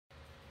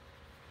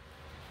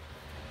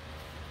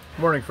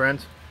Morning,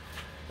 friends.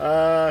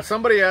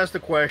 Somebody asked a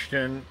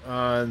question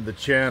on the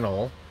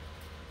channel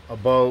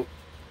about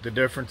the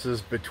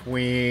differences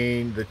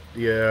between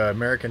the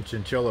American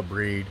Chinchilla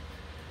breed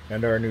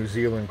and our New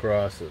Zealand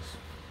crosses.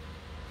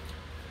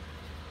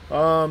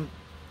 I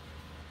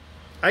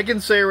can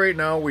say right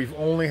now we've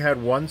only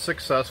had one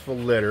successful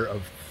litter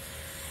of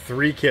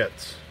 3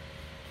 kits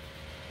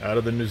out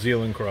of the New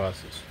Zealand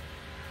crosses.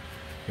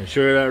 I can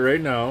show you that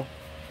right now.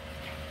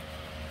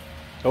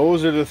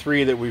 Those are the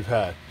 3 that we've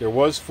had. There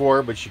was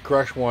 4, but she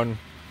crushed one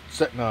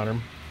sitting on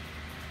him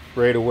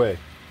right away.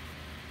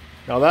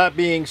 Now that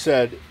being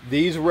said,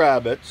 these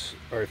rabbits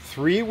are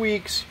 3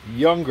 weeks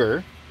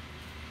younger,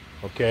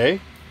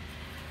 okay,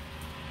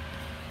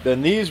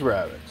 than these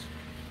rabbits.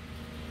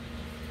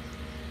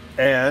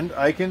 And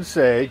I can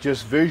say,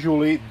 just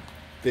visually,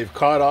 they've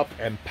caught up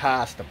and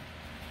passed them.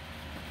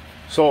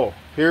 So,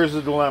 here's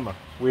the dilemma.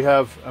 We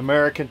have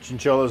American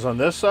Chinchillas on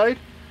this side.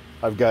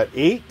 I've got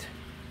 8.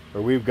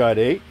 Or we've got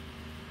 8.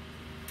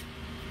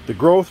 The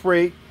growth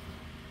rate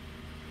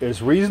is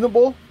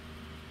reasonable,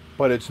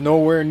 but it's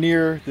nowhere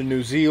near the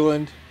New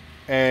Zealand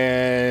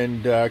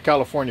and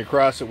California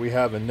cross that we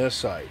have in this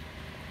side.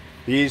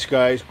 These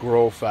guys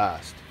grow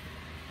fast.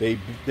 They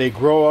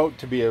grow out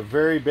to be a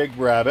very big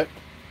rabbit.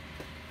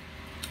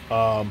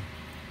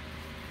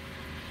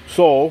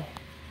 So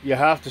you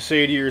have to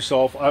say to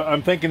yourself,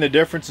 I'm thinking the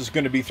difference is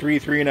going to be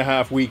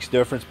 3.5 weeks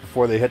difference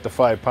before they hit the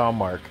 5-pound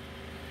mark,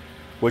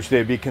 which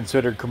they'd be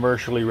considered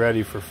commercially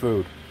ready for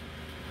food.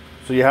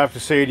 So you have to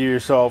say to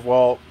yourself,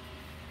 well,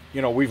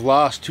 you know, we've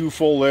lost 2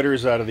 full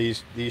litters out of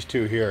these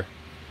 2 here.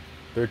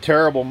 They're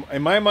terrible.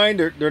 In my mind,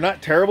 they're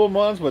not terrible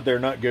moms, but they're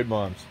not good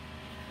moms.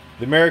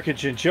 The American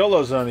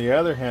Chinchillas, on the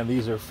other hand,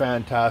 these are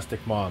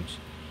fantastic moms.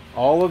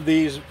 All of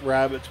these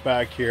rabbits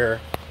back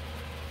here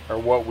are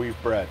what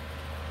we've bred.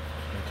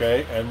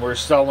 Okay, and we're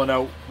selling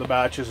out. The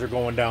batches are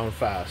going down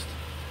fast.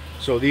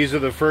 So these are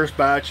the first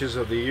batches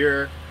of the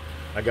year.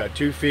 I got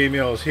 2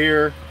 females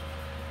here.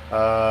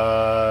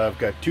 I've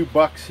got 2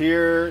 bucks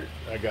here.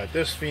 I got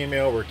this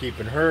female, we're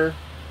keeping her.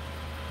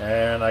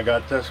 And I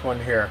got this one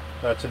here.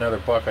 That's another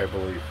buck, I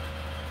believe.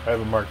 I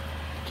haven't marked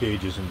the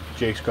cages, and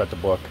Jake's got the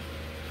book.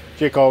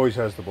 Jake always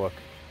has the book.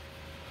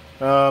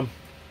 So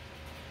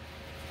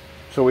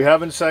we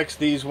haven't sexed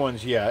these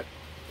ones yet.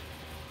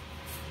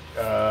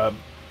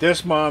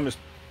 This mom is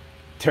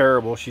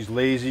terrible. She's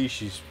lazy.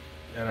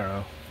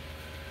 I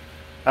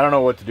don't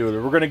know what to do with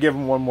her. We're going to give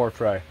them one more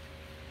try.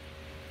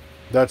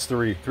 That's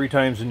 3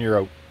 times and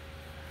you're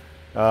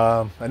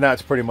out. And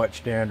that's pretty much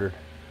standard.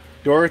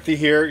 Dorothy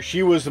here,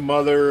 she was the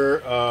mother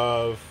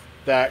of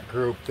that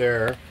group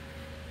there.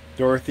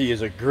 Dorothy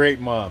is a great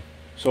mom.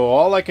 So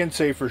all I can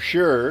say for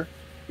sure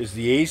is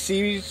the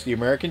ACs, the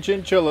American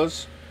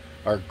Chinchillas,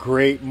 are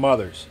great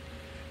mothers.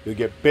 You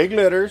get big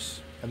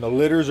litters, and the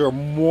litters are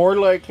more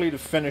likely to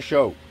finish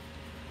out.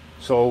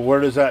 So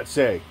what does that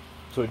say?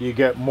 So do you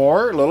get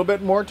more, a little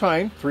bit more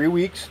time, 3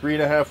 weeks,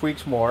 3.5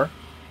 weeks more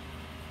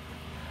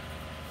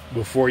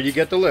before you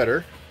get the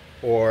litter,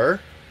 or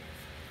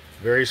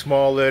very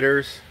small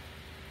litters,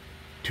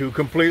 2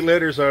 complete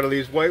litters out of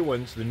these white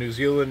ones. The New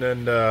Zealand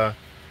and the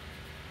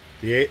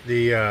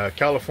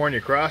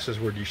California crosses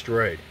were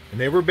destroyed, and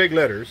they were big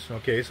litters.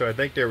 Okay, so I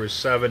think there was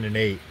 7 and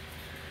 8,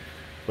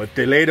 but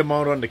they laid them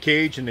out on the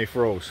cage and they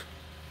froze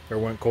or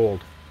went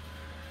cold.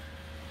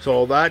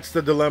 So that's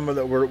the dilemma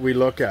that we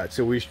look at.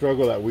 So we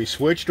struggle that we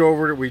switched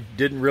over. We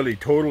didn't really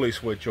totally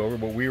switch over,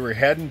 but we were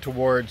heading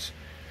towards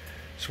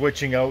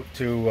switching out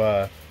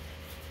to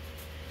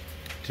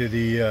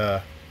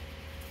the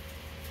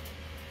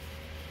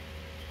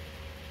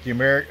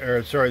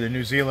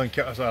New Zealand.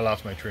 I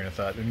lost my train of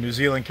thought. The New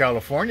Zealand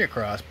California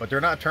cross, but they're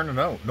not turning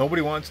out.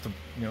 Nobody wants to.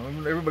 You know,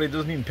 everybody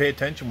doesn't even pay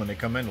attention when they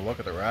come in to look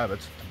at the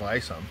rabbits to buy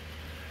some.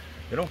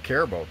 They don't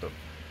care about them.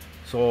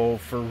 So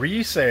for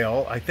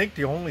resale, I think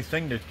the only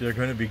thing that they're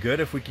going to be good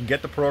if we can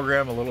get the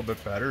program a little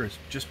bit better is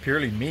just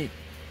purely meat.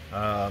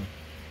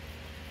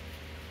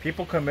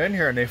 People come in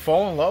here and they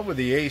fall in love with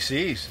the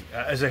ACs.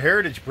 As a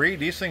heritage breed,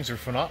 these things are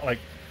phenomenal. Like,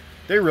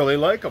 they really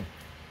like them.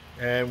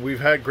 And we've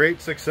had great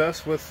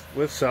success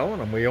with selling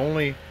them. We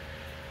only,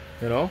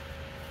 you know,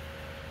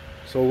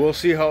 so we'll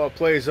see how it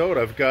plays out.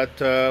 I've got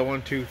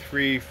 1, 2,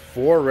 3,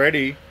 4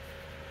 ready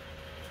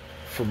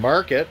for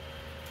market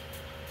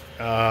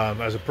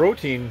as a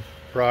protein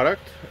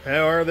product,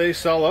 or they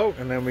sell out,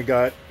 and then we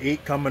got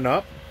 8 coming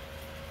up.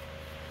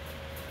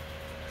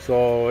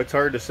 So it's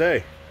hard to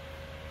say,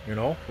 you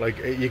know, like,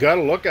 you got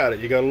to look at it.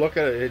 You got to look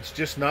at it. It's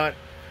just not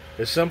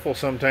as simple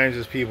sometimes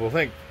as people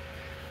think.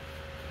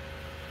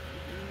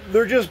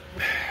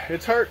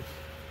 It's hard.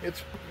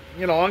 It's,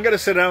 you know, I'm going to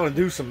sit down and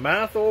do some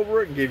math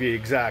over it and give you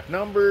exact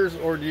numbers,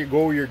 or do you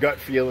go with your gut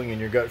feeling, and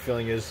your gut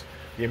feeling is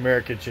the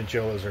American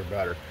Chinchillas are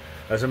better.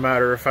 As a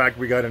matter of fact,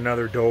 we got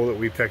another doe that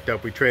we picked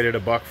up. We traded a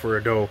buck for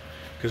a doe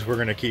because we're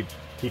going to keep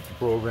the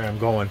program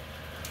going.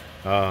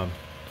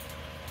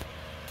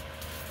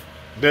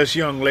 This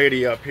young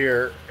lady up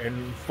here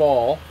in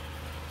fall,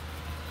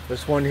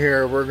 this one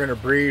here, we're going to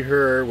breed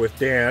her with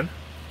Dan.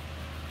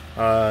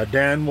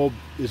 Dan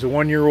is a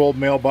 1-year-old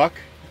male buck,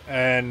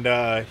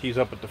 and he's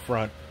up at the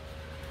front.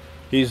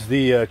 He's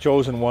the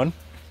chosen one.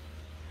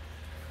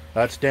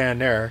 That's Dan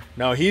there.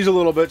 Now he's a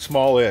little bit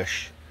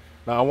smallish.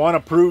 Now I want to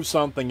prove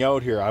something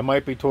out here. I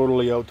might be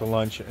totally out to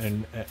lunch,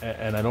 and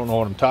I don't know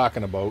what I'm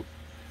talking about.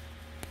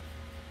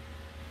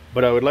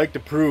 But I would like to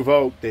prove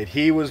out that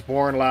he was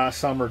born last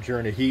summer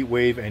during a heat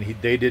wave, and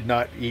they did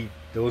not eat.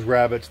 Those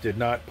rabbits did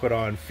not put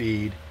on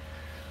feed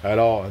at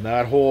all. And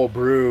that whole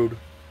brood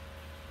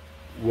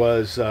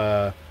was,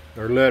 or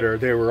litter,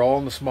 they were all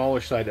on the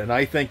smaller side. And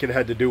I think it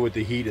had to do with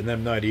the heat and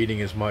them not eating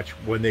as much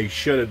when they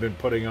should have been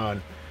putting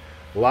on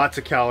lots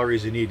of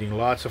calories and eating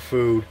lots of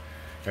food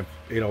and,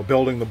 you know,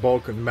 building the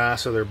bulk and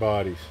mass of their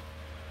bodies.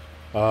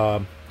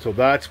 So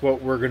that's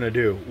what we're going to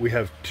do. We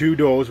have 2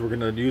 does. We're going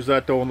to use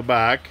that doe in the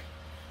back.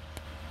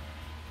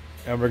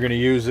 And we're going to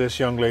use this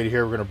young lady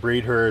here. We're going to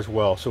breed her as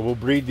well. So we'll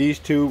breed these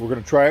 2. We're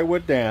going to try it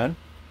with Dan.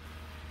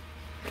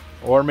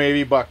 Or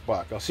maybe Buck.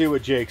 I'll see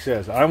what Jake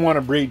says. I want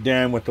to breed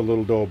Dan with the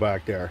little doe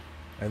back there.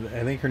 And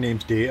I think her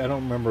name's Daisy. I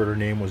don't remember her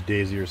name was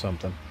Daisy or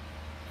something.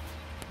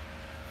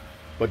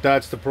 But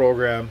that's the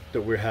program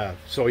that we have.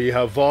 So you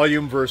have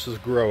volume versus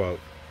grow out.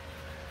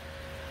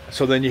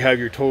 So then you have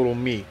your total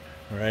meat,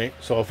 right?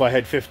 So if I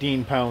had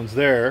 15 pounds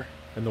there,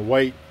 and the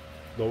white,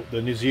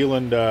 the New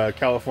Zealand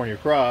California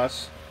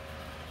cross,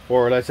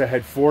 or let's say I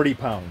had 40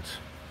 pounds,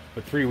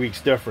 but 3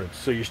 weeks difference.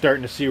 So you're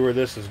starting to see where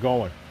this is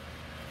going.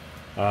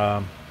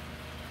 I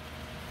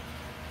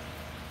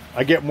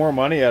get more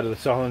money out of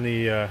selling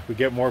the, we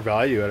get more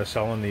value out of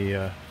selling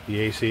the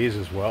ACs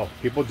as well.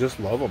 People just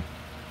love them,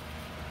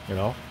 you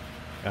know.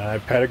 And I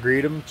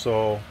pedigreed them,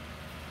 so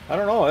I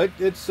don't know.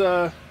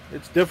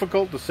 It's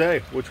difficult to say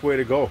which way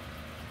to go.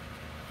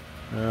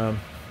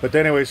 But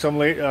anyway,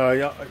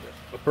 a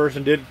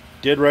person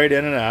did write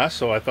in and ask,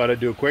 so I thought I'd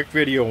do a quick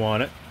video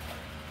on it.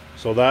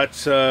 So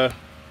that's where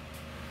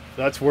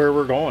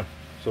we're going.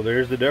 So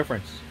there's the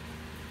difference.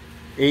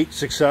 8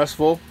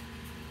 successful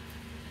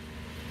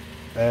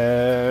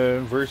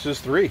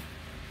versus 3.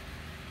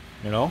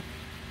 You know,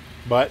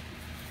 but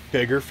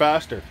bigger,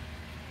 faster.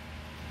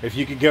 If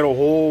you could get a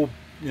whole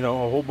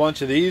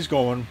bunch of these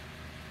going,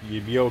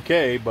 you'd be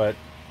okay. But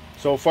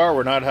so far,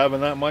 we're not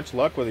having that much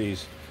luck with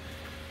these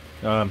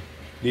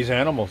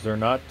animals. They're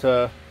not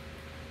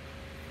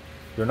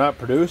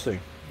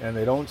producing, and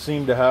they don't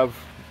seem to have.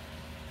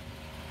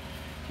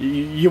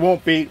 You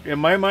won't beat, in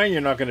my mind,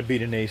 you're not going to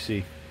beat an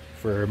AC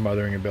for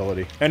mothering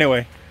ability.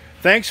 Anyway,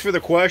 thanks for the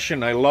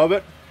question. I love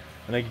it,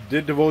 and I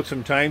did devote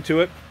some time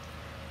to it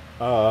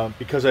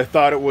because I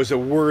thought it was a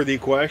worthy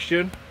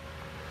question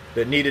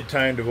that needed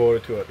time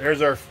devoted to it.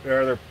 There's our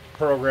other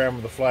program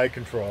of the fly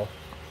control.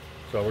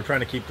 So we're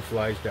trying to keep the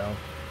flies down.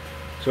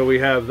 So we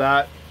have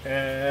that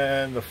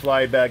and the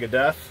fly bag of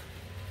death.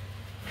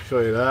 I'll show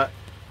you that.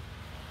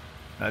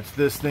 That's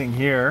this thing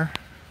here.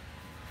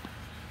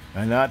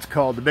 And that's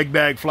called the big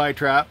bag fly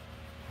trap.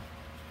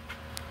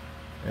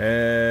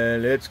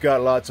 And it's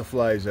got lots of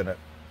flies in it.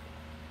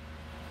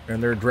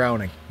 And they're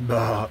drowning.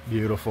 Ah,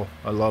 beautiful.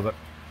 I love it.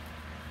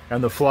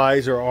 And the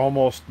flies are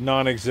almost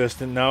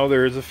non-existent. Now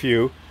there's a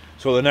few.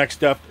 So the next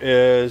step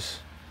is,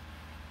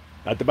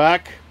 at the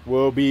back,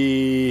 we'll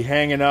be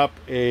hanging up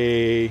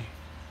a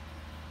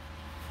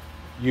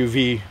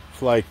UV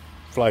fly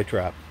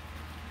trap.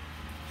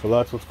 So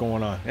that's what's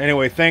going on.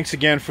 Anyway, thanks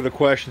again for the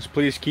questions.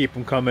 Please keep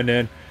them coming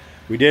in.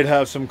 We did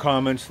have some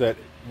comments that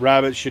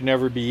rabbits should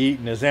never be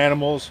eaten as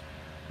animals.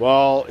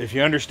 Well, if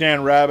you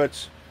understand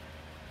rabbits,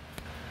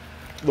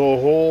 the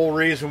whole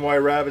reason why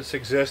rabbits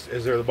exist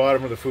is they're the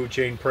bottom of the food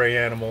chain, prey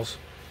animals,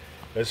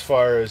 as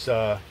far as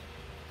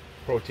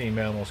protein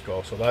mammals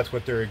go. So that's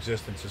what their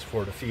existence is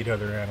for, to feed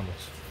other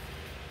animals.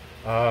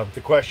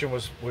 The question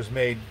was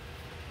made,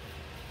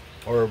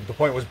 or the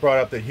point was brought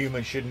up that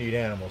humans shouldn't eat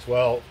animals.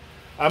 Well,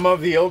 I'm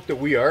of the ilk that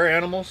we are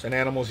animals, and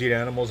animals eat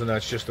animals, and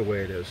that's just the way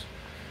it is.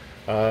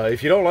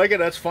 If you don't like it,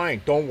 that's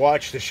fine. Don't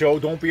watch the show.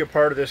 Don't be a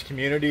part of this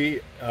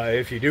community.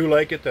 If you do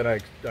like it, then I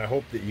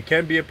hope that you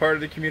can be a part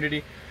of the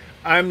community.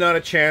 I'm not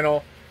a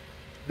channel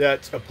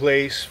that's a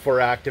place for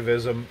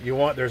activism.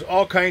 There's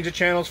all kinds of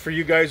channels for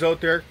you guys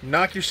out there.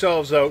 Knock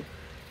yourselves out,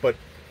 but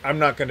I'm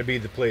not going to be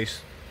the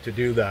place to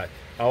do that.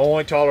 I'll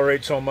only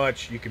tolerate so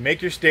much. You can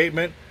make your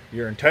statement.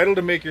 You're entitled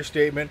to make your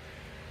statement,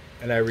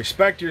 and I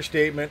respect your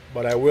statement,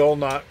 but I will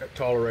not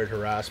tolerate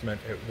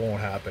harassment. It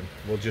won't happen.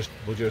 We'll just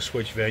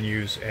switch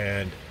venues,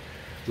 and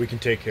we can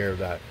take care of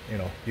that. You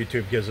know,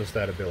 YouTube gives us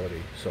that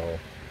ability. So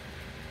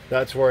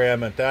that's where I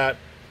am at that.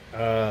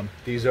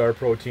 These are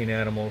protein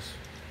animals.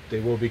 They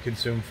will be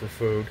consumed for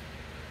food.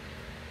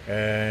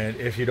 And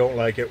if you don't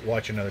like it,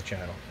 watch another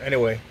channel.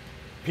 Anyway,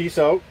 peace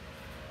out.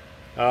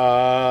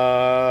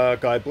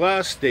 God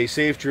bless. Stay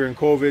safe during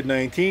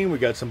COVID-19. We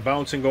got some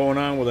bouncing going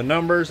on with the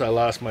numbers. I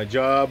lost my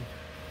job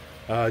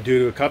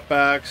due to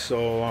cutbacks,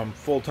 so I'm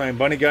full-time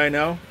bunny guy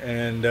now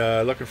and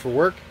looking for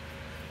work.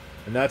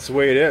 And that's the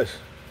way it is.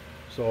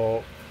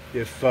 So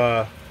if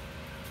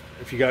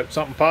you got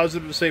something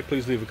positive to say,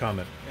 please leave a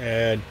comment.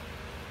 And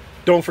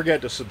don't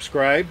forget to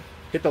subscribe,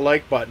 hit the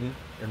like button,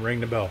 and ring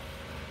the bell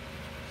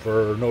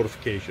for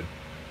notification.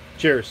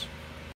 Cheers.